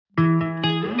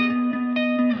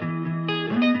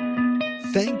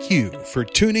Thank you for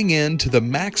tuning in to the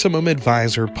Maximum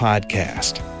Advisor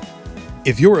podcast.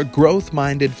 If you're a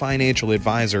growth-minded financial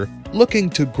advisor looking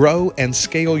to grow and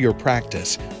scale your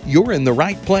practice, you're in the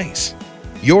right place.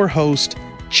 Your host,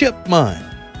 Chip Munn,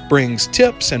 brings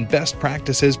tips and best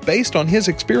practices based on his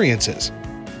experiences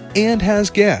and has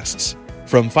guests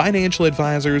from financial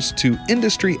advisors to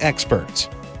industry experts,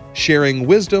 sharing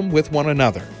wisdom with one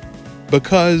another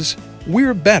because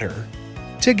we're better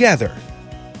together.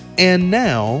 And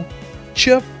now,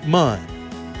 Chip Munn.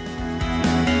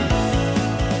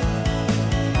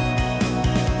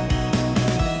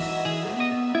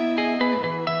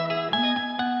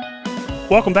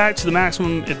 Welcome back to the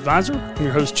Maximum Advisor. I'm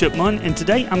your host, Chip Munn, and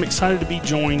today I'm excited to be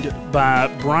joined by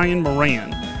Brian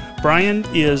Moran. Brian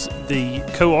is the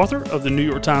co-author of the New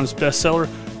York Times bestseller,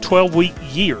 12-Week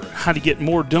Year, How to Get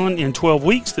More Done in 12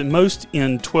 Weeks Than Most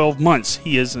in 12 Months.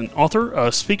 He is an author,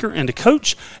 a speaker, and a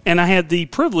coach, and I had the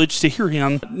privilege to hear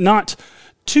him not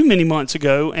too many months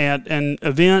ago at an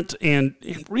event and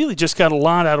really just got a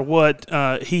lot out of what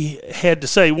he had to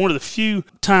say. One of the few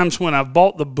times when I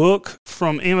bought the book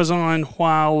from Amazon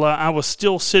while I was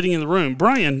still sitting in the room.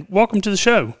 Brian, welcome to the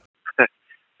show.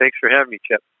 Thanks for having me,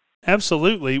 Chip.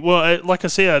 Absolutely. Well, like I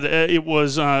said, it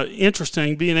was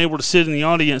interesting being able to sit in the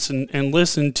audience and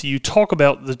listen to you talk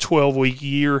about the 12-week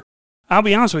year. I'll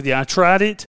be honest with you, I tried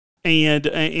it, and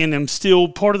I'm still,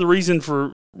 part of the reason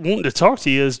for wanting to talk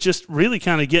to you is just really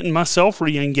kind of getting myself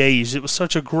re-engaged. It was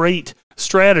such a great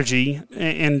strategy,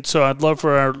 and so I'd love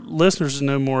for our listeners to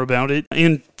know more about it,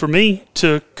 and for me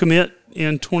to commit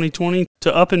in 2020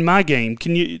 to upping my game.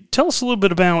 Can you tell us a little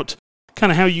bit about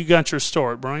kind of how you got your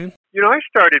start, Brian? You know, I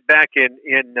started back in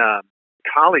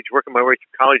college, working my way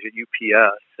through college at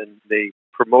UPS, and they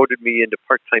promoted me into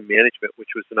part-time management,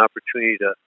 which was an opportunity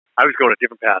I was going a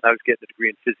different path. I was getting a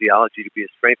degree in physiology to be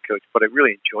a strength coach, but I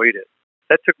really enjoyed it.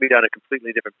 That took me down a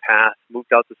completely different path,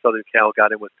 moved out to Southern Cal,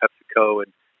 got in with PepsiCo,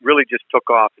 and really just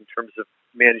took off in terms of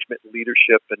management and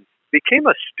leadership, and became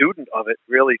a student of it,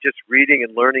 really just reading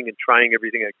and learning and trying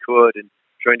everything I could, and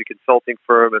joined a consulting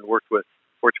firm and worked with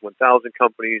Fortune 1000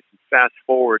 companies. And fast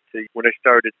forward to when I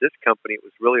started this company, it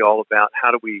was really all about how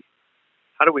do we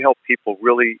help people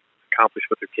really accomplish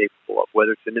what they're capable of,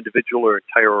 whether it's an individual or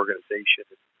entire organization.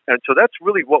 And so that's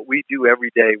really what we do every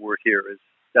day. We're here.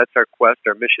 That's our quest.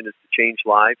 Our mission is to change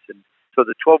lives. And so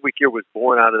the 12-week year was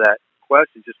born out of that quest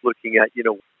and just looking at,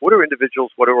 what do individuals,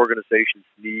 what do organizations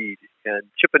need? And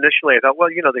Chip, initially I thought,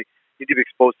 they need to be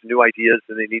exposed to new ideas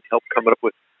and they need help coming up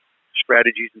with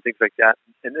strategies and things like that.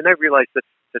 And then I realized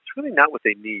that's really not what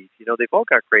they need. They've all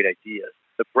got great ideas.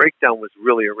 The breakdown was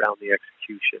really around the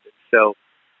execution. And so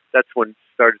that's when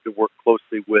I started to work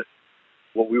closely with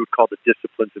what we would call the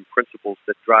disciplines and principles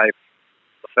that drive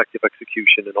effective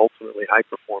execution and ultimately high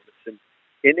performance in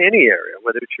any area,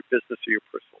 whether it's your business or your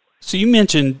personal life. So you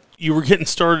mentioned you were getting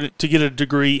started to get a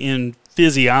degree in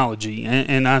physiology,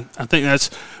 and I think that's,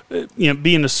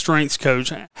 being a strengths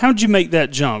coach. How did you make that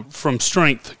jump from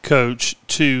strength coach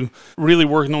to really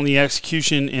working on the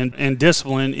execution and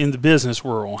discipline in the business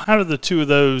world? How do the two of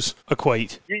those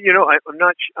equate? I'm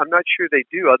not sure they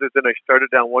do, other than I started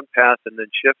down one path and then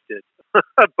shifted.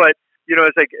 But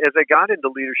as I got into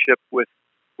leadership with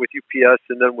UPS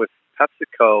and then with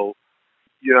PepsiCo,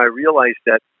 I realized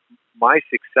that my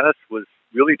success was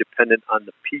really dependent on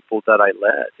the people that I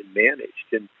led and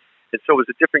managed. And so it was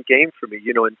a different game for me,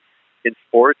 in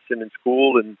sports and in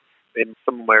school and in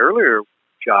some of my earlier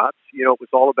jobs, it was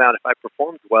all about if I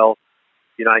performed well,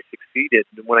 I succeeded.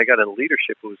 And when I got into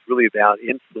leadership, it was really about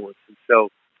influence. And so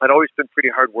I'd always been a pretty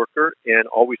hard worker and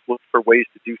always looked for ways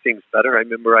to do things better. I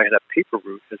remember I had a paper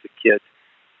route as a kid.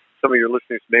 Some of your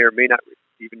listeners may or may not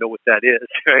even know what that is,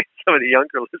 right? Some of the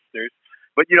younger listeners.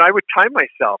 But, I would time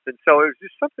myself. And so it was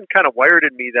just something kind of wired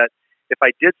in me that if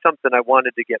I did something, I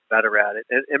wanted to get better at it.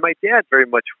 And my dad very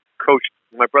much coached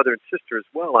my brother and sister as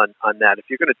well on that. If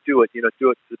you're going to do it,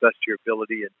 do it to the best of your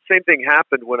ability. And same thing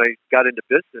happened when I got into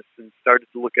business and started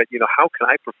to look at, how can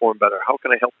I perform better? How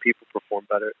can I help people perform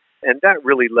better? And that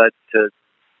really led to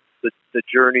the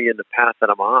journey and the path that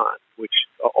I'm on, which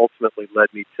ultimately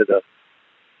led me to the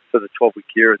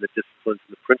 12-week year and the disciplines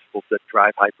and the principles that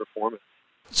drive high performance.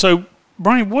 So,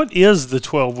 Brian, what is the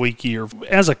 12-week year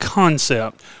as a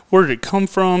concept? Where did it come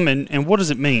from, and what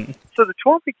does it mean? So the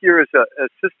 12-week year is a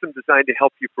system designed to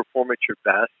help you perform at your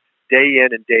best day in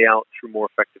and day out through more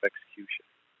effective execution.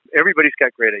 Everybody's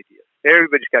got great ideas.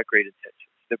 Everybody's got great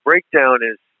intentions. The breakdown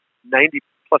is 90+%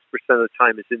 of the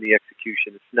time is in the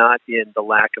execution. It's not in the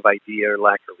lack of idea or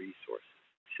lack of resources.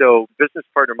 So business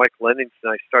partner Michael Lennings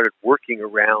and I started working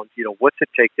around, what's it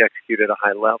take to execute at a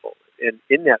high level? And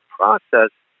in that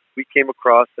process, we came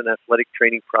across an athletic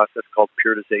training process called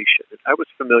periodization. And I was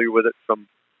familiar with it from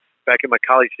back in my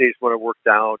college days when I worked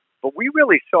out, but we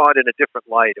really saw it in a different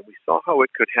light, and we saw how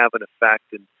it could have an effect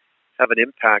and have an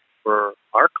impact for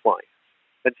our clients.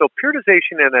 And so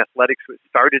periodization in athletics was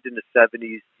started in the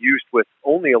 70s, used with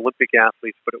only Olympic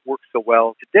athletes, but it works so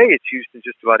well. Today it's used in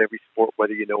just about every sport,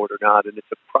 whether you know it or not, and it's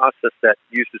a process that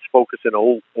uses focus and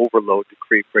overload to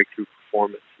create breakthrough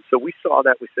performance. And so we saw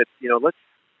that. We said, let's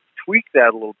tweak that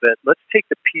a little bit. Let's take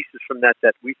the pieces from that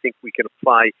we think we can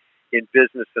apply in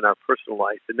business and our personal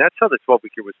life. And that's how the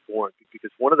 12-week year was born, because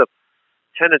one of the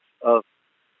tenets of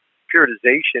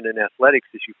periodization in athletics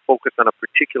is you focus on a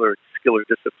particular skill or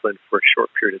discipline for a short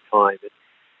period of time.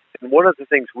 And one of the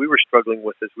things we were struggling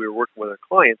with as we were working with our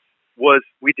clients was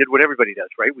we did what everybody does,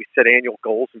 right? We set annual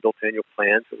goals and built annual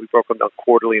plans, and we broke them down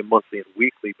quarterly and monthly and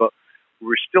weekly, but we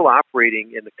were still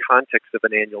operating in the context of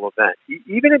an annual event.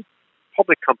 Even in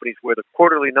public companies where the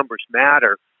quarterly numbers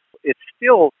matter, it's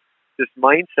still this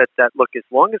mindset that, look, as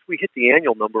long as we hit the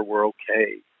annual number, we're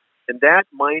okay. And that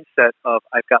mindset of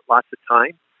I've got lots of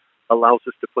time allows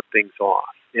us to put things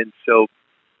off. And so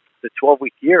the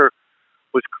 12-week year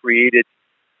was created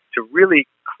to really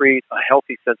create a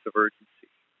healthy sense of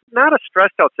urgency. Not a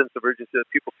stressed out sense of urgency that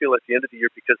people feel at the end of the year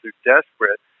because they're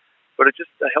desperate, but just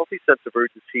a healthy sense of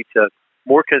urgency to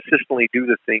more consistently do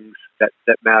the things that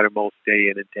matter most day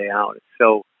in and day out. And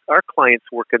so our clients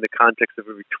work in the context of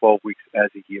every 12 weeks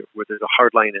as a year, where there's a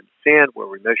hard line in the sand, where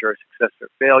we measure our success or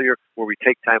failure, where we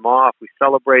take time off, we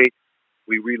celebrate,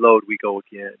 we reload, we go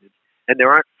again. And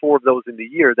there aren't 4 of those in the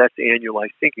year. That's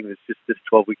annualized thinking. It's just this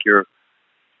 12-week year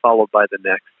followed by the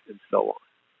next and so on.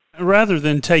 Rather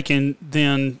than taking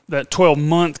then that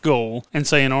 12-month goal and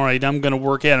saying, all right, I'm going to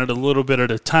work at it a little bit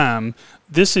at a time,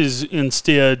 this is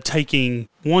instead taking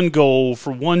one goal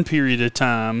for one period of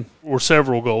time or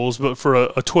several goals, but for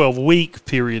a 12-week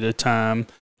period of time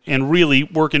and really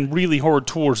working really hard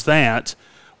towards that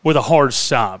with a hard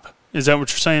stop. Is that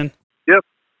what you're saying? Yep.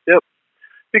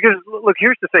 Because, look,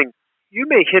 here's the thing. You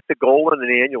may hit the goal in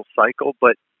an annual cycle,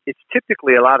 but it's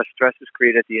typically a lot of stress is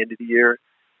created at the end of the year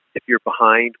if you're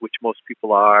behind, which most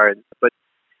people are. But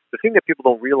the thing that people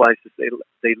don't realize is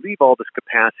they leave all this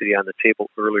capacity on the table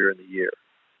earlier in the year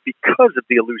because of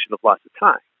the illusion of lots of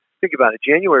time. Think about it.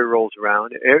 January rolls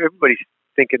around. Everybody's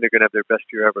thinking they're going to have their best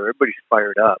year ever. Everybody's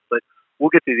fired up. But we'll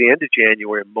get to the end of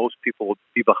January, and most people will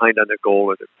be behind on their goal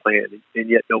or their plan, and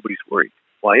yet nobody's worried.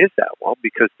 Why is that? Well,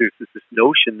 because there's this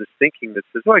notion, this thinking that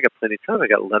says, I got plenty of time. I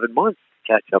got 11 months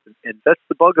to catch up. And that's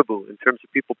the bugaboo in terms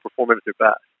of people performing at their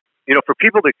best. For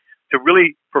people to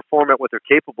really perform at what they're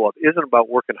capable of isn't about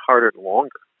working harder and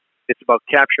longer. It's about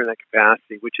capturing that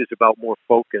capacity, which is about more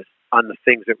focus on the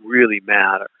things that really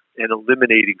matter and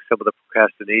eliminating some of the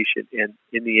procrastination. And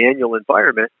in the annual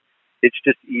environment, it's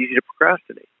just easy to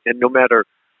procrastinate. And no matter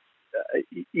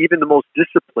even the most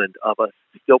disciplined of us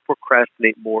still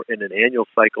procrastinate more in an annual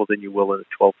cycle than you will in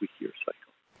a 12-week year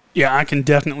cycle. Yeah, I can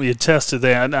definitely attest to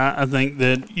that. I think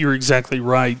that you're exactly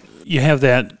right. You have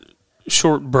that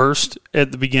short burst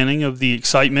at the beginning of the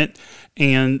excitement,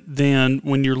 and then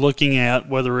when you're looking at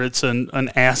whether it's an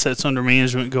assets under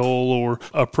management goal or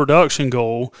a production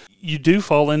goal, you do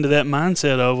fall into that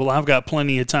mindset of, well, I've got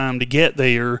plenty of time to get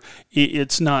there.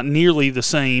 It's not nearly the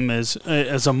same as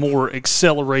a more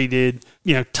accelerated,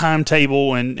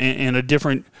 timetable and a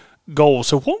different goal.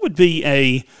 So what would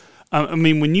be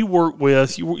when you work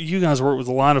with, you guys work with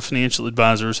a lot of financial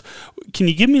advisors. Can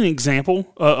you give me an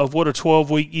example of what a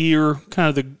 12-week year, kind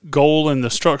of the goal and the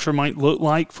structure might look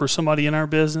like for somebody in our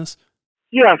business?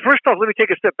 Yeah, first off, let me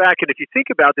take a step back. And if you think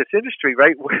about this industry,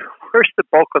 right, where's the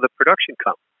bulk of the production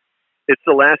come? It's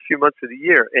the last few months of the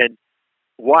year. And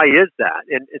why is that?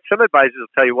 And some advisors will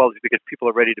tell you, well, it's because people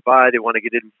are ready to buy. They want to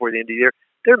get in before the end of the year.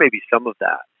 There may be some of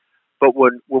that. But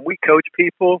when we coach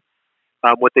people,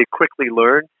 what they quickly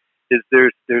learn is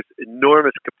there's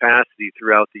enormous capacity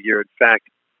throughout the year. In fact,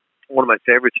 one of my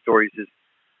favorite stories is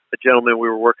a gentleman we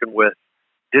were working with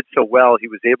did so well, he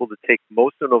was able to take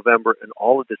most of November and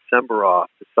all of December off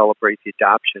to celebrate the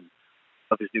adoption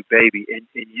of his new baby. And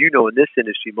in this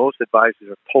industry, most advisors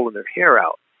are pulling their hair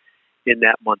out in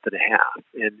that month and a half.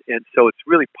 And so it's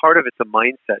really part of it's a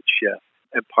mindset shift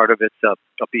and part of it's a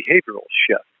behavioral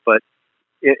shift. But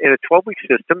in a 12-week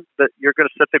system, that you're going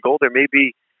to set the goal. There may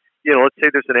be, let's say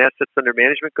there's an assets under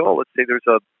management goal. Let's say there's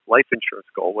a life insurance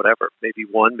goal, whatever, maybe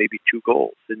 1, maybe 2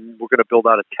 goals. And we're going to build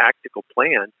out a tactical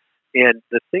plan. And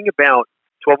the thing about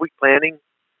 12-week planning,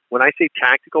 when I say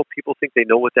tactical, people think they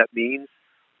know what that means.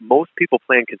 Most people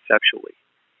plan conceptually,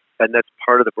 and that's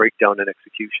part of the breakdown in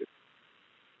execution.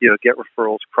 get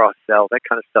referrals, cross-sell, that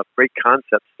kind of stuff. Great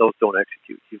concepts, those don't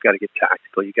execute. You've got to get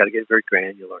tactical. You've got to get very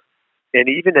granular. And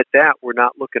even at that, we're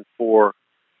not looking for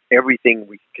everything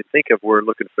we can think of. We're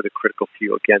looking for the critical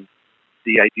few. Again,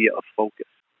 the idea of focus.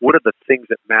 What are the things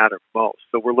that matter most?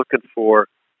 So we're looking for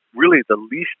really the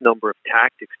least number of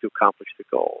tactics to accomplish the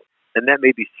goal. And that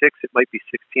may be 6, it might be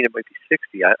 16, it might be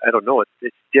 60. I don't know.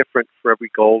 It's different for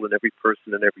every goal and every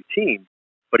person and every team.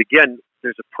 But again,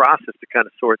 there's a process to kind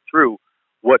of sort through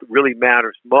what really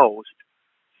matters most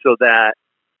so that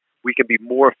we can be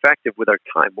more effective with our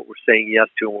time, what we're saying yes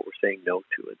to and what we're saying no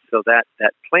to. And so that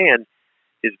plan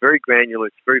is very granular,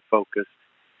 it's very focused,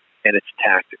 and it's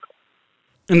tactical.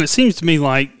 And it seems to me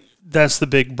like that's the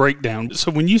big breakdown.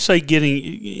 So when you say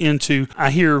getting into,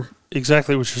 I hear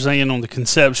exactly what you're saying on the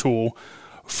conceptual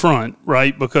front,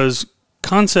 right? Because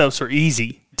concepts are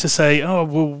easy to say, oh,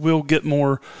 we'll get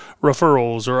more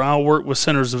referrals, or I'll work with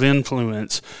centers of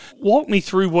influence. Walk me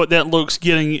through what that looks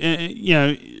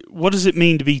getting, what does it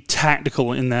mean to be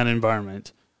tactical in that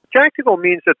environment? Tactical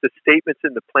means that the statements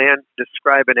in the plan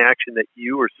describe an action that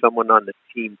you or someone on the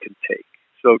team can take.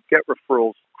 So get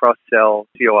referrals, cross-sell,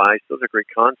 COIs, those are great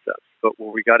concepts. But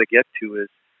what we got to get to is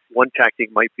one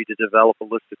tactic might be to develop a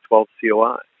list of 12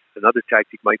 COIs. Another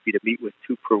tactic might be to meet with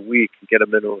 2 per week and get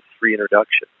them into 3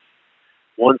 introductions.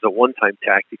 One's a one-time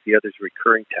tactic, the other's a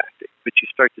recurring tactic. But you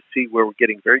start to see where we're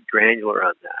getting very granular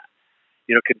on that.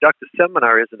 Conduct a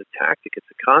seminar isn't a tactic, it's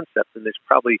a concept, and there's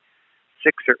probably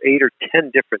 6 or 8 or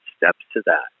 10 different steps to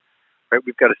that. Right?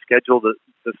 We've got to schedule the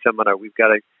seminar. We've got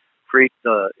to create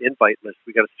the invite list.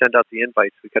 We've got to send out the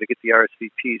invites. We've got to get the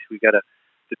RSVPs. We've got to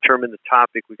determine the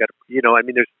topic. We've got to,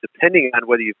 there's, depending on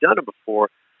whether you've done it before,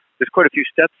 there's quite a few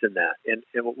steps in that. And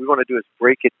what we want to do is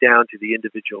break it down to the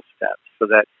individual steps so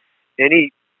that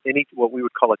any what we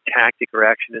would call a tactic or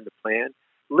action in the plan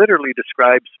literally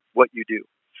describes what you do.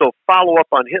 So follow up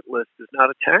on hit list is not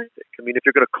a tactic. If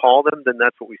you're going to call them, then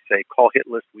that's what we say. Call hit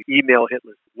list, we email hit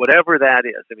list, whatever that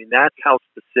is. That's how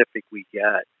specific we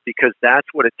get, because that's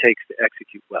what it takes to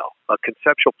execute well. A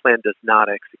conceptual plan does not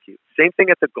execute. Same thing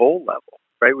at the goal level,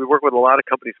 right? We work with a lot of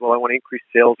companies. Well, I want to increase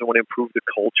sales. I want to improve the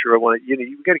culture.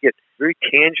 You've got to get very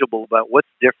tangible about what's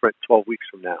different 12 weeks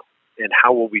from now and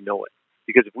how will we know it?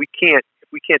 Because if we can't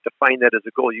define that as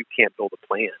a goal, you can't build a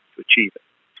plan to achieve it.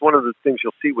 One of the things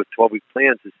you'll see with 12-week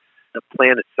plans is the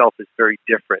plan itself is very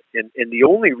different. And the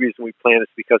only reason we plan is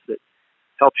because it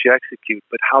helps you execute,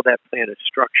 but how that plan is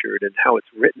structured and how it's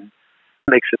written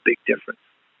makes a big difference.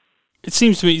 It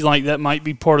seems to me like that might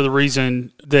be part of the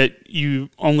reason that you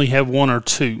only have 1 or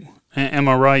 2. Am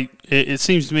I right? It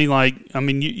seems to me like,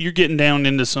 you're getting down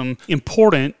into some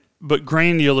important but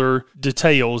granular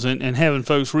details and having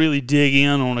folks really dig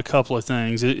in on a couple of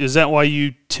things. Is that why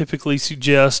you typically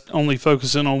suggest only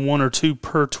focusing on 1 or 2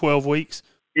 per 12 weeks?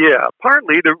 Yeah,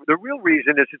 partly. The real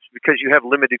reason is it's because you have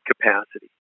limited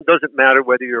capacity. It doesn't matter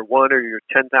whether you're 1 or you're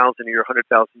 10,000 or you're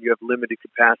 100,000, you have limited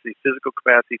capacity, physical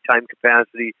capacity, time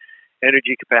capacity,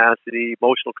 energy capacity,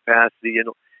 emotional capacity,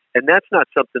 and that's not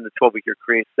something the 12-week year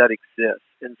creates. That exists.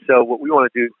 And so what we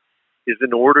want to do is,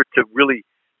 in order to really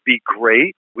be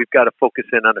great, we've got to focus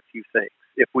in on a few things.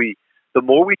 The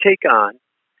more we take on,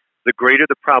 the greater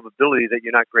the probability that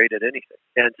you're not great at anything.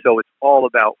 And so it's all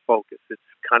about focus. It's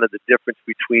kind of the difference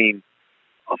between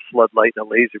a floodlight and a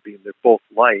laser beam. They're both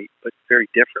light, but very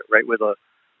different, right? With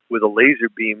a laser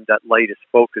beam, that light is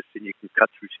focused and you can cut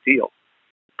through steel.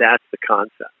 That's the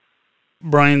concept.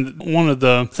 Brian, one of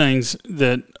the things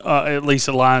that at least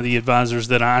a lot of the advisors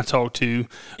that I talk to,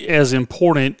 as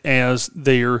important as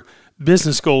their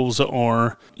business goals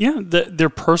are, they're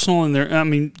personal, and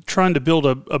they're, trying to build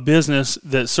a business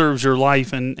that serves your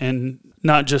life and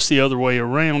not just the other way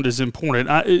around is important.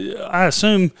 I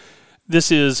assume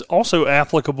this is also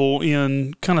applicable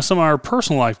in kind of some of our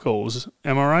personal life goals.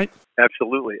 Am I right?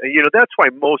 Absolutely. That's why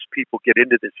most people get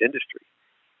into this industry.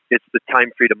 It's the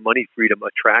time freedom, money freedom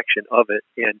attraction of it.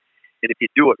 And if you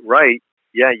do it right,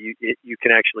 you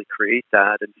can actually create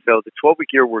that. And so the 12-week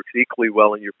year works equally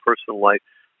well in your personal life.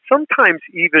 Sometimes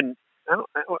even, I'm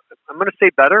going to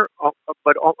say better,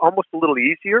 but almost a little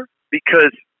easier,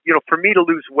 because, for me to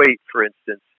lose weight, for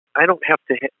instance, I don't have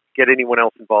to get anyone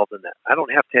else involved in that. I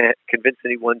don't have to convince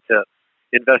anyone to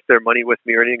invest their money with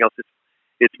me or anything else.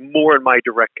 It's more in my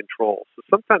direct control. So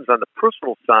sometimes on the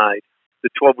personal side, the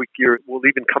 12-week year will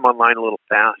even come online a little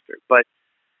faster. But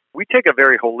we take a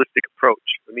very holistic approach.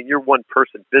 You're one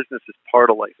person. Business is part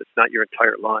of life. It's not your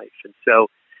entire life. And so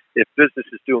if business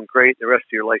is doing great and the rest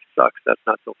of your life sucks, that's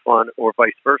not so fun, or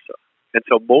vice versa. And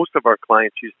so most of our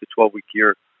clients use the 12-week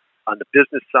year on the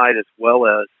business side as well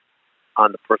as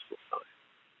on the personal side.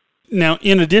 Now,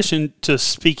 in addition to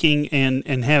speaking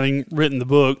and having written the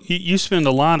book, you spend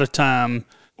a lot of time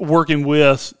working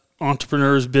with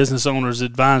entrepreneurs, business owners,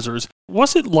 advisors.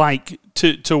 What's it like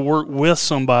to work with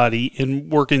somebody in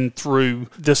working through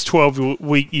this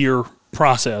 12-week year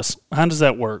process? How does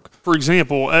that work? For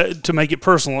example, to make it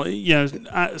personal,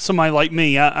 somebody like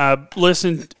me, I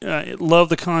listened, love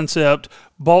the concept,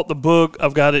 bought the book,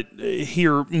 I've got it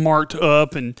here marked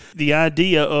up, and the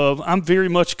idea of I'm very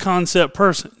much a concept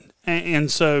person.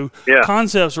 And so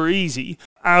concepts are easy.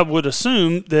 I would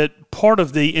assume that part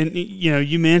of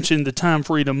you mentioned the time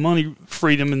freedom, money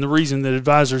freedom, and the reason that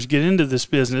advisors get into this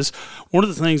business. One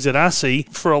of the things that I see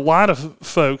for a lot of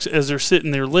folks as they're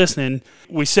sitting there listening,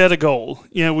 we set a goal.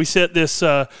 We set this,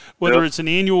 whether it's an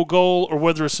annual goal or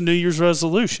whether it's a New Year's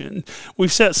resolution,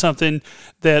 we've set something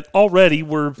that already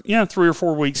we're 3 or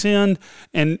 4 weeks in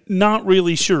and not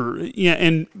really sure.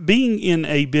 And being in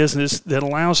a business that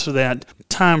allows for that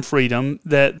time freedom,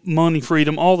 that money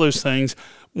freedom, all those things,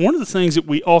 one of the things that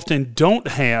we often don't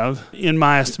have, in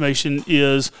my estimation,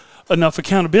 is enough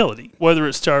accountability, whether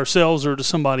it's to ourselves or to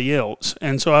somebody else.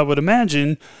 And so I would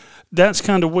imagine that's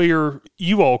kind of where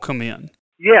you all come in.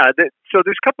 Yeah, so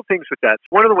there's a couple things with that.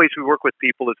 One of the ways we work with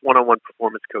people is one-on-one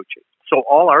performance coaching. So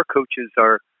all our coaches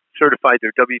are certified,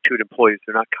 they're W-2 employees,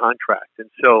 they're not contract. And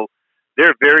so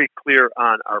they're very clear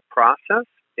on our process,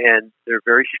 and they're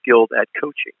very skilled at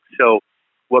coaching. So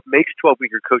what makes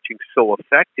 12-week coaching so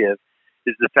effective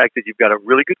is the fact that you've got a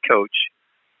really good coach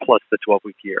plus the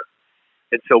 12-week year.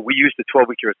 And so we use the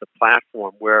 12-week year as a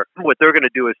platform where what they're going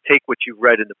to do is take what you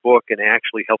read in the book and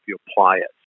actually help you apply it.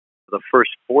 The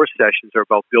first 4 sessions are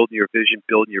about building your vision,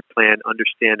 building your plan,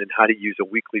 understanding how to use a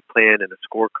weekly plan and a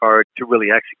scorecard to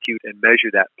really execute and measure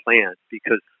that plan.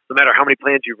 Because no matter how many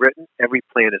plans you've written, every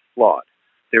plan is flawed.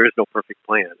 There is no perfect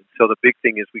plan. And so the big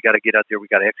thing is we got to get out there, we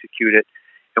got to execute it,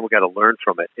 and we got to learn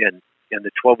from it. And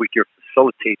the 12-week year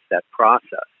facilitates that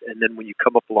process. And then when you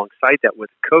come up alongside that with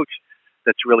a coach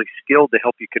that's really skilled to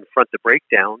help you confront the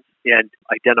breakdowns and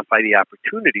identify the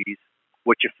opportunities,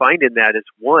 what you find in that is,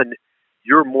 one,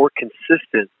 you're more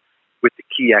consistent with the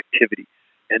key activities.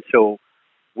 And so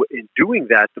in doing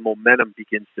that, the momentum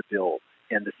begins to build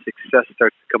and the success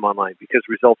starts to come online because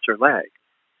results are lag.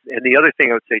 And the other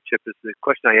thing I would say, Chip, is the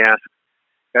question I ask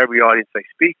every audience I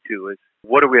speak to is,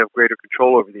 what do we have greater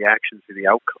control over, the actions or the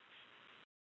outcomes?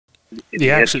 And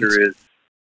the answer is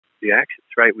the actions,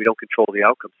 right? We don't control the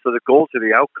outcomes. So the goals are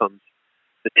the outcomes,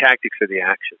 the tactics are the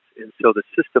actions. And so the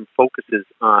system focuses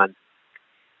on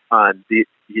the,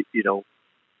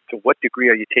 to what degree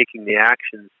are you taking the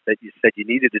actions that you said you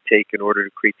needed to take in order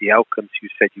to create the outcomes you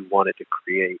said you wanted to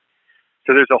create.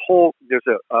 So there's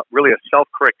really a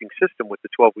self-correcting system with the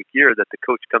 12-week year that the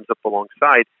coach comes up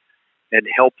alongside and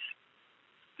helps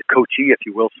the coachee, if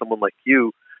you will, someone like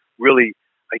you, really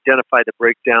identify the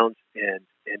breakdowns and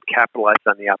capitalize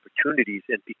on the opportunities.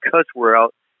 And because you're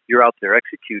out there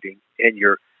executing and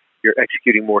you're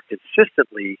executing more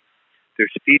consistently,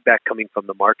 there's feedback coming from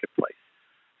the marketplace.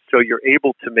 So you're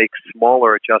able to make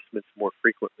smaller adjustments more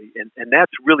frequently. And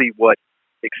that's really what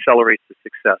accelerates the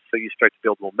success. So you start to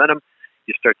build momentum.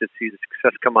 You start to see the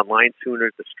success come online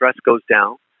sooner. The stress goes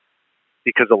down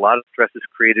because a lot of stress is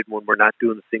created when we're not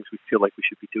doing the things we feel like we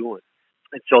should be doing.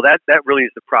 And so that really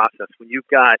is the process. When you've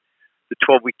got the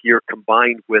 12-week year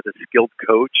combined with a skilled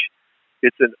coach,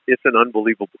 it's an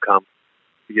unbelievable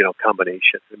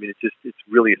combination. I mean, it's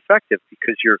really effective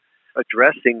because you're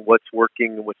addressing what's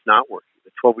working and what's not working.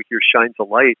 The 12-week year shines a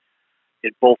light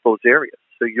in both those areas.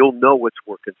 So you'll know what's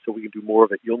working, so we can do more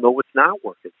of it. You'll know what's not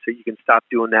working, so you can stop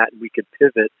doing that and we can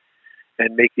pivot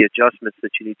and make the adjustments that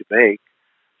you need to make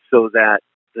so that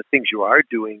the things you are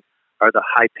doing are the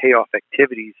high payoff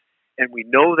activities. And we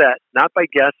know that not by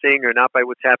guessing or not by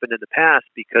what's happened in the past,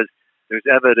 because there's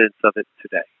evidence of it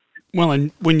today. Well,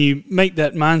 and when you make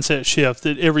that mindset shift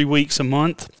that every week's a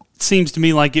month, it seems to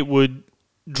me like it would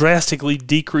drastically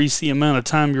decrease the amount of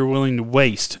time you're willing to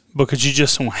waste because you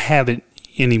just don't have it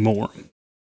anymore.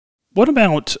 What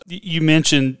about, you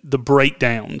mentioned the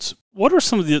breakdowns. What are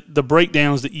some of the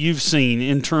breakdowns that you've seen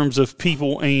in terms of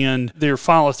people and their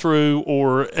follow-through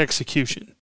or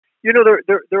execution?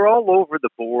 They're all over the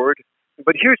board.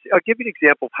 But I'll give you an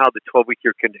example of how the 12-week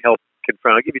year can help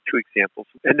confront. I'll give you 2 examples.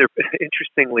 And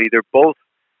they're both,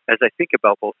 as I think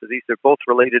about both of these, they're both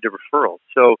related to referrals.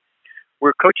 So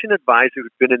we're coaching an advisor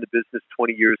who's been in the business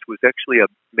 20 years, who was actually a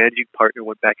managing partner,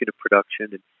 went back into production,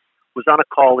 and was on a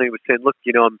call and he was saying, look,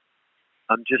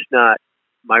 I'm just not,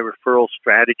 my referral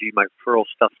strategy, my referral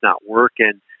stuff's not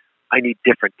working. I need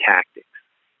different tactics.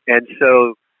 And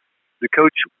so the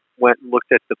coach went and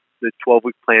looked at the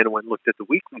 12-week plan and went and looked at the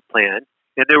weekly plan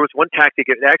And there was one tactic,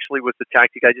 it actually was the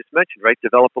tactic I just mentioned, right?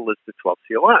 Develop a list of 12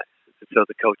 COIs. And so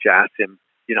the coach asked him,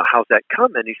 how's that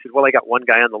coming? He said, well, I got one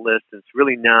guy on the list, and it's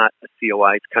really not a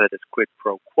COI. It's kind of this quid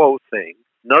pro quo thing.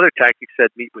 Another tactic said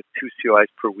meet with 2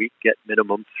 COIs per week, get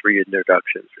minimum 3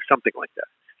 introductions or something like that.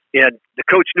 And the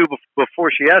coach knew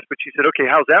before she asked, but she said, okay,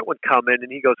 how's that one coming?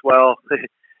 And he goes, well,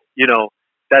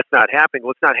 that's not happening.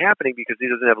 Well, it's not happening because he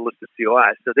doesn't have a list of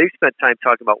COIs. So they spent time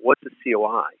talking about what's a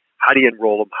COI, how do you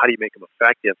enroll them, how do you make them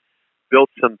effective, built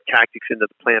some tactics into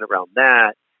the plan around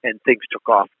that, and things took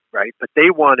off, right? But they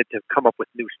wanted to come up with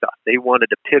new stuff. They wanted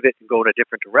to pivot and go in a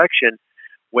different direction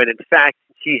when, in fact,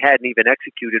 he hadn't even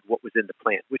executed what was in the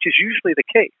plan, which is usually the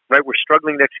case, right? We're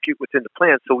struggling to execute what's in the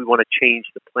plan, so we want to change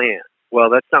the plan. Well,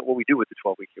 that's not what we do with the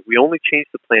 12-week year. We only change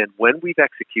the plan when we've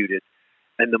executed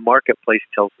and the marketplace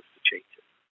tells us to change it.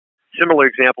 Similar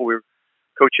example, we were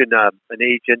coaching an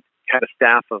agent, had a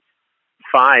staff of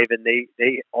 5, and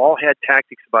they all had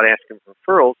tactics about asking for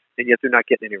referrals, and yet they're not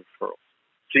getting any referrals.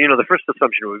 So, the first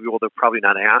assumption would be, well, they're probably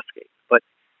not asking. But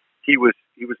he was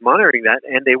monitoring that,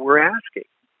 and they were asking.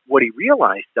 What he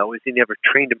realized, though, is he never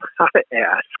trained them how to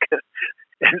ask.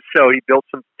 And so he built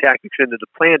some tactics into the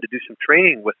plan to do some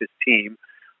training with his team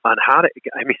on how to,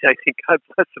 I think, God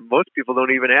bless them, most people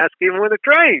don't even ask even when they're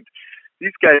trained.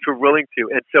 These guys were willing to.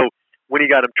 And so when he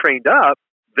got them trained up,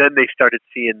 then they started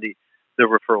seeing the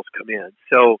referrals come in.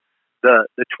 So the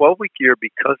 12-week year,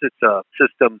 because it's a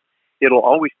system, it'll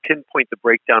always pinpoint the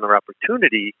breakdown or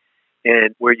opportunity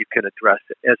and where you can address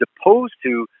it, as opposed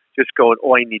to just going,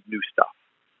 oh, I need new stuff,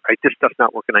 right? This stuff's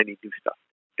not working, I need new stuff.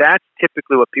 That's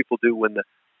typically what people do when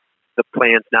the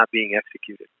plan's not being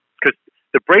executed. Because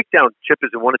the breakdown, Chip, is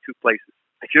in one of two places.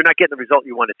 If you're not getting the result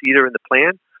you want, it's either in the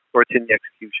plan or it's in the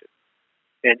execution.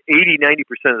 And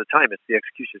 80-90% of the time, it's the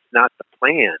execution. It's not the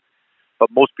plan.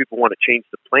 But most people want to change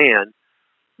the plan,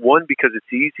 1, because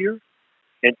it's easier,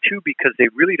 and 2, because they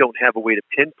really don't have a way to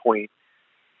pinpoint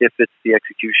if it's the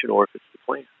execution or if it's the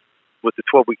plan. With the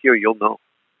 12-week year, you'll know.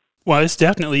 Well, it's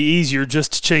definitely easier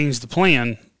just to change the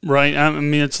plan, right? I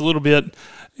mean, it's a little bit,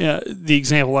 the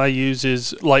example I use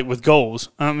is like with goals.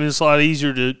 It's a lot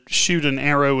easier to shoot an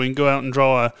arrow and go out and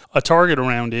draw a target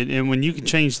around it. And when you can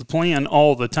change the plan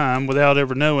all the time without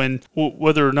ever knowing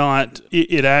whether or not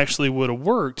it actually would have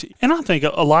worked. And I think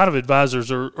a lot of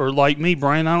advisors are like me,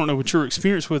 Brian. I don't know what your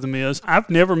experience with them is. I've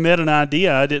never met an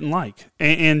idea I didn't like.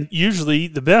 And usually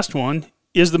the best one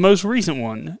is the most recent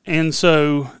one. And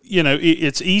so,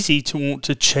 it's easy to want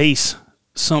to chase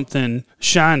something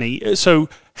shiny. So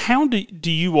how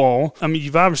do you all,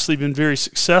 you've obviously been very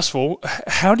successful.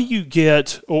 How do you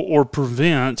get or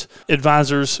prevent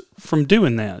advisors from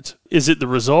doing that? Is it the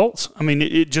results?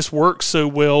 It just works so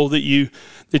well that you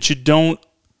don't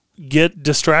get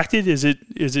distracted? Is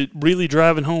it really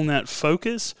driving home that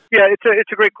focus? Yeah,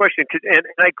 it's a great question, and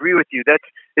I agree with you.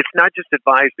 It's not just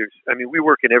advisors. We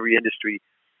work in every industry,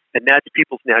 and that's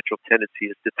people's natural tendency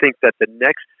is to think that the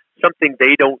next something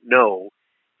they don't know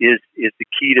is the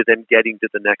key to them getting to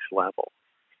the next level.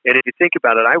 And if you think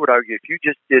about it, I would argue if you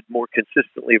just did more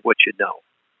consistently of what you know,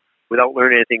 without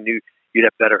learning anything new, you'd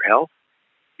have better health,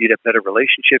 you'd have better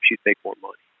relationships, you'd make more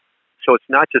money. So it's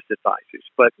not just advisors,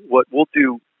 but what we'll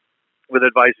do with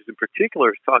advisors in particular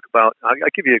is talk about, I'll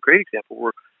give you a great example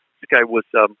where this guy was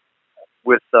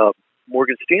with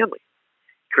Morgan Stanley.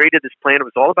 Created this plan. It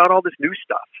was all about all this new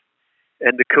stuff.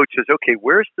 And the coach says, okay,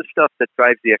 where's the stuff that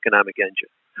drives the economic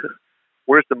engine?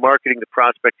 Where's the marketing, the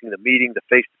prospecting, the meeting, the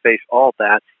face-to-face, all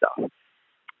that stuff?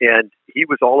 And he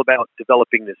was all about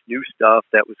developing this new stuff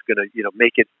that was going to,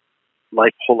 make it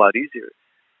life a whole lot easier.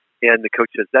 And the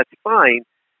coach says, that's fine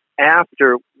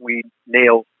after we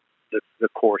nail the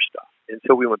core stuff. And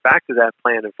so we went back to that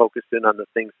plan and focused in on the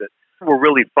things that were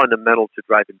really fundamental to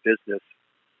driving business.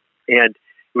 And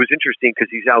it was interesting because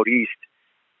he's out east,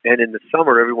 and in the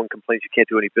summer, everyone complains you can't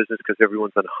do any business because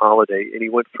everyone's on holiday. And he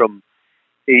went from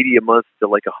 80 a month to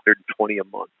like 120 a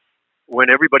month. When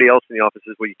everybody else in the office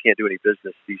says, well, you can't do any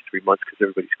business these 3 months because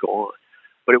everybody's gone.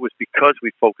 But it was because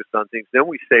we focused on things. Then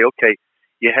we say, okay,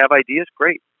 you have ideas?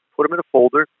 Great. Put them in a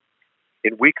folder.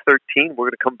 In week 13,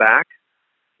 we're going to come back.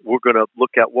 We're going to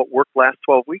look at what worked last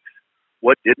 12 weeks,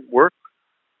 what didn't work,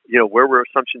 where were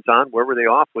assumptions on, where were they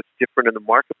off, what's different in the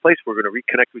marketplace. We're going to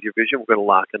reconnect with your vision. We're going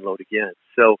to lock and load again.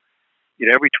 So,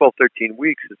 every 12, 13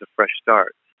 weeks is a fresh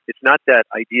start. It's not that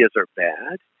ideas are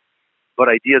bad, but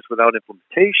ideas without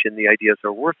implementation, the ideas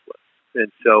are worthless.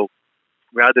 And so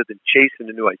rather than chasing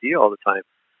a new idea all the time,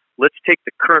 let's take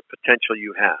the current potential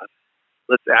you have.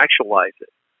 Let's actualize it.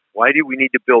 Why do we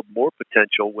need to build more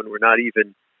potential when we're not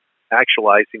even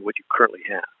actualizing what you currently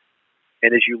have?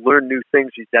 And as you learn new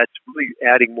things, that's really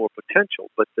adding more potential.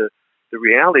 But the the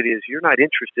reality is you're not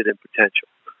interested in potential.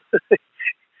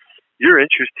 You're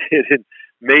interested in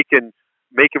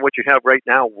making what you have right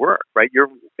now work, right? You're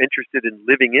interested in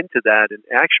living into that and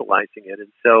actualizing it.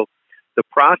 And so the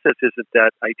process isn't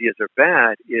that ideas are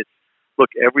bad. It's, look,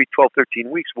 every 12,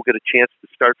 13 weeks, we'll get a chance to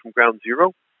start from ground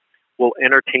zero. We'll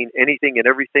entertain anything and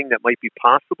everything that might be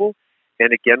possible.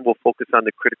 And again, we'll focus on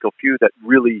the critical few that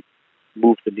really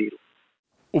move the needle.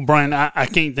 Well, Brian, I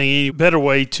can't think any better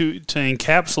way to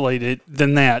encapsulate it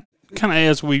than that. Kind of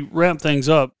as we wrap things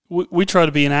up, we try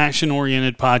to be an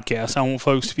action-oriented podcast. I want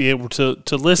folks to be able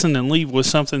to listen and leave with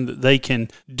something that they can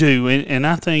do. And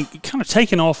I think kind of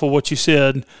taking off of what you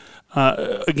said,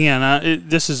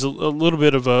 this is a little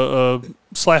bit of a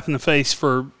slap in the face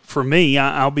for me.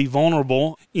 I'll be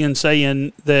vulnerable in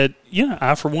saying that,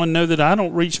 I, for one, know that I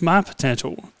don't reach my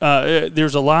potential.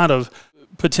 There's a lot of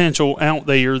potential out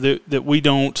there that we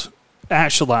don't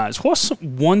actualize. What's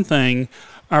one thing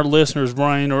our listeners,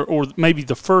 Brian, or maybe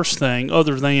the first thing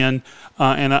other than,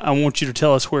 and I want you to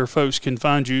tell us where folks can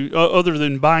find you, other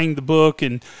than buying the book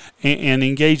and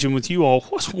engaging with you all,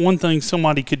 what's one thing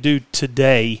somebody could do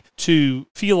today to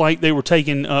feel like they were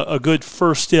taking a good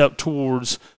first step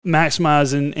towards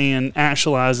maximizing and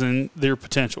actualizing their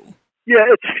potential? Yeah,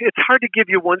 it's hard to give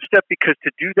you one step because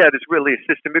to do that is really a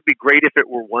system. It'd be great if it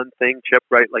were one thing, Chip,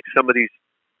 right? Like some of these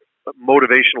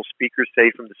motivational speakers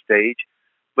say from the stage,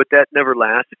 but that never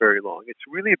lasts very long. It's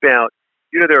really about,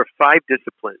 there are 5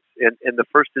 disciplines, and the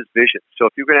first is vision. So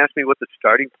if you're going to ask me what the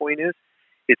starting point is,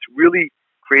 it's really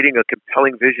creating a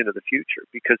compelling vision of the future,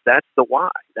 because that's the why.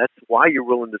 That's why you're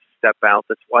willing to step out.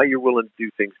 That's why you're willing to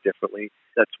do things differently.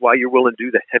 That's why you're willing to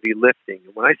do the heavy lifting.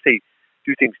 And when I say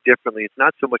do things differently, it's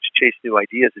not so much chase new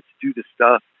ideas, it's do the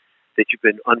stuff that you've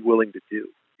been unwilling to do.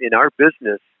 In our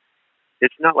business,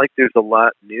 it's not like there's a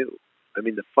lot new. I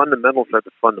mean, the fundamentals are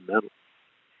the fundamentals.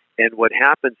 And what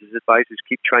happens is advisors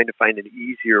keep trying to find an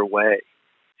easier way.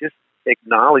 Just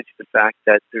acknowledge the fact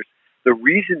that the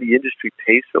reason the industry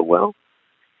pays so well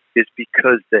is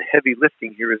because the heavy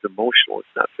lifting here is emotional.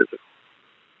 It's not physical.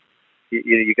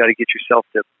 You got to get yourself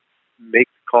to make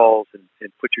the calls and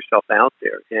put yourself out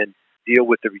there and deal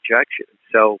with the rejection.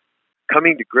 So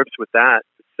coming to grips with that,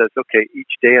 it says, okay,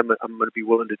 each day I'm going to be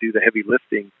willing to do the heavy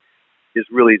lifting is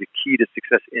really the key to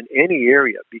success in any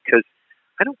area, because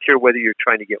I don't care whether you're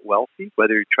trying to get wealthy,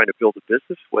 whether you're trying to build a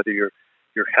business, whether your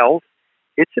health.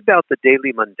 It's about the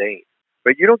daily mundane.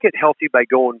 Right? You don't get healthy by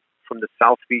going from the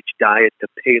South Beach diet to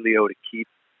paleo to keto.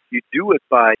 You do it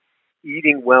by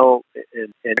eating well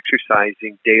and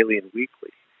exercising daily and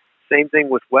weekly. Same thing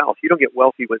with wealth. You don't get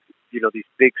wealthy with these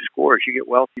big scores. You get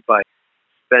wealthy by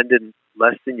spending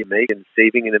less than you make and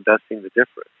saving and investing the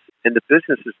difference. And the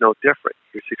business is no different.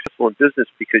 You're successful in business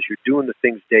because you're doing the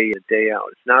things day in, day out.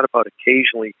 It's not about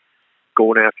occasionally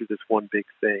going after this one big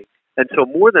thing. And so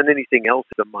more than anything else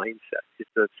is a mindset. It's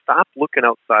to stop looking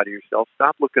outside of yourself,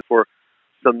 stop looking for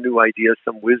some new idea,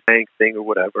 some whiz-bang thing or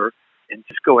whatever, and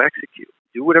just go execute.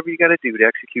 Do whatever you got to do to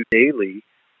execute daily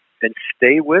and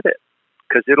stay with it,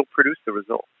 because it'll produce the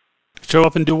results. Show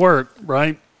up and do work,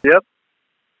 right? Yep.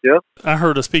 I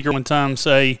heard a speaker one time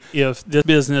say, if this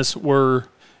business were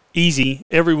easy,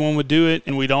 everyone would do it,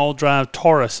 and we'd all drive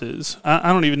Tauruses.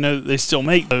 I don't even know that they still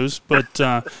make those, but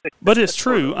it's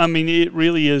true. I mean, it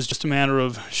really is just a matter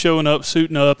of showing up,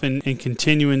 suiting up, and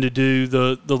continuing to do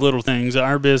the little things.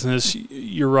 Our business,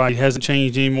 you're right, hasn't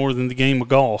changed any more than the game of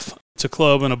golf. It's a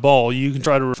club and a ball. You can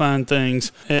try to refine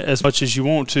things as much as you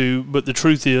want to, but the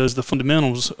truth is the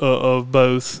fundamentals of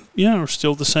both, are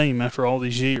still the same after all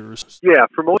these years. Yeah,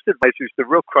 for most advisors, the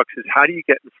real crux is how do you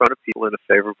get in front of people in a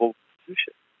favorable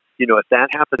position? If that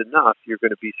happens enough, you're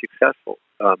going to be successful,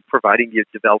 providing you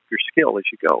develop your skill as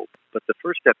you go. But the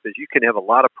first step is you can have a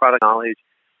lot of product knowledge.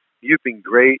 You've been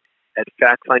great at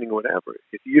fact-finding or whatever.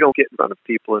 If you don't get in front of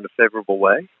people in a favorable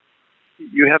way,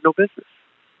 you have no business.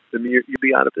 I mean, you'll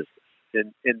be out of business.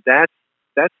 And that's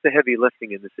the heavy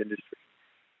lifting in this industry.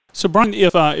 So, Brian,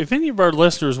 if any of our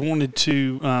listeners wanted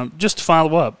to just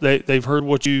follow up, they've heard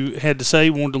what you had to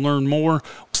say, wanted to learn more,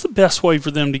 what's the best way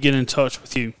for them to get in touch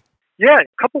with you? Yeah, a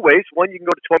couple ways. One, you can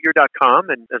go to 12year.com,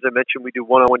 and as I mentioned, we do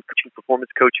one-on-one coaching,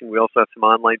 performance coaching. We also have some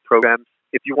online programs.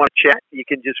 If you want to chat, you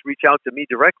can just reach out to me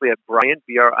directly at Brian,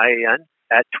 B-R-I-A-N,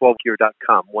 at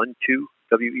 12year.com,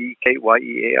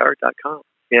 12weekyear.com.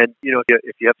 And,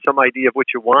 if you have some idea of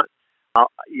what you want, I'll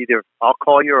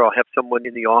call you or I'll have someone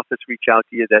in the office reach out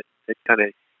to you that kind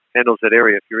of handles that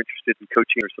area if you're interested in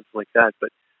coaching or something like that.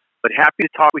 But happy to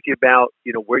talk with you about,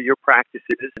 where your practice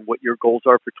is and what your goals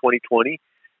are for 2020.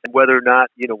 And whether or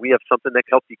not, we have something that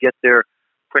can help you get there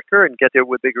quicker and get there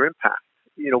with bigger impact.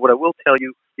 What I will tell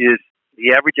you is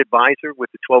the average advisor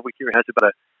with the 12-week year has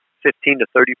about a 15 to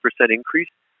 30% increase.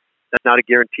 That's not a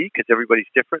guarantee because everybody's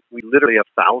different. We literally have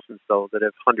thousands, though, that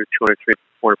have 100, 200,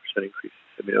 300, 400% increases.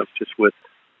 I mean, it's just with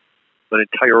an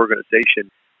entire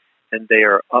organization, and they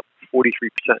are up 43%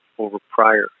 over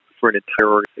prior for an entire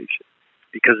organization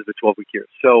because of the 12-week year.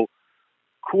 So,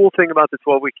 cool thing about the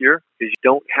 12-week year is you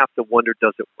don't have to wonder,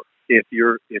 does it work? If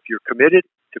you're committed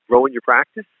to growing your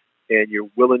practice and you're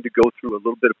willing to go through a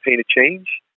little bit of pain of change,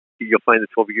 you'll find the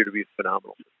 12-week year to be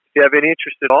phenomenal. If you have any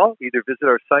interest at all, either visit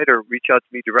our site or reach out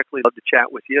to me directly. I'd love to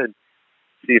chat with you and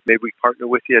see if maybe we can partner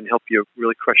with you and help you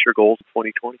really crush your goals in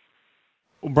 2020.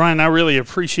 Well, Brian, I really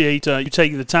appreciate you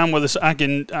taking the time with us. I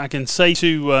can say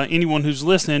to anyone who's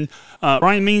listening,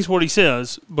 Brian means what he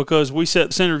says, because we set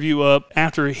this interview up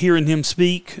after hearing him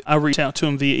speak. I reached out to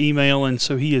him via email, and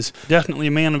so he is definitely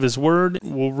a man of his word.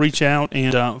 We'll reach out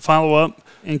and follow up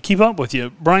and keep up with you.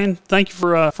 Brian, thank you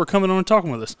for coming on and talking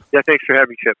with us. Yeah, thanks for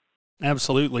having me, Chip.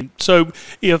 Absolutely. So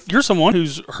if you're someone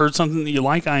who's heard something that you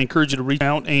like, I encourage you to reach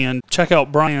out and check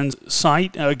out Brian's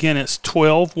site. Again, it's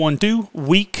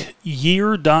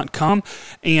 1212weekyear.com,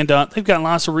 and they've got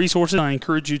lots of resources. I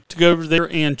encourage you to go over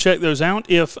there and check those out.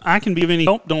 If I can be of any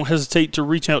help, don't hesitate to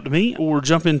reach out to me or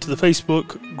jump into the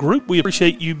Facebook group. We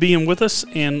appreciate you being with us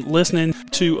and listening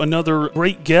to another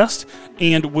great guest,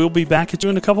 and we'll be back at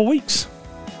you in a couple weeks.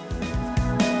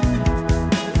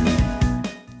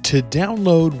 To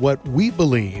download what we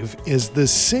believe is the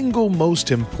single most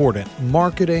important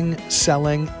marketing,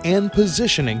 selling, and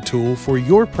positioning tool for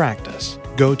your practice,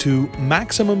 go to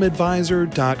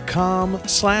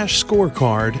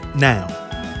MaximumAdvisor.com/scorecard now.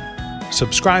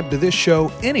 Subscribe to this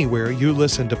show anywhere you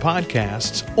listen to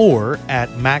podcasts or at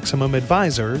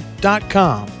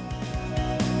MaximumAdvisor.com.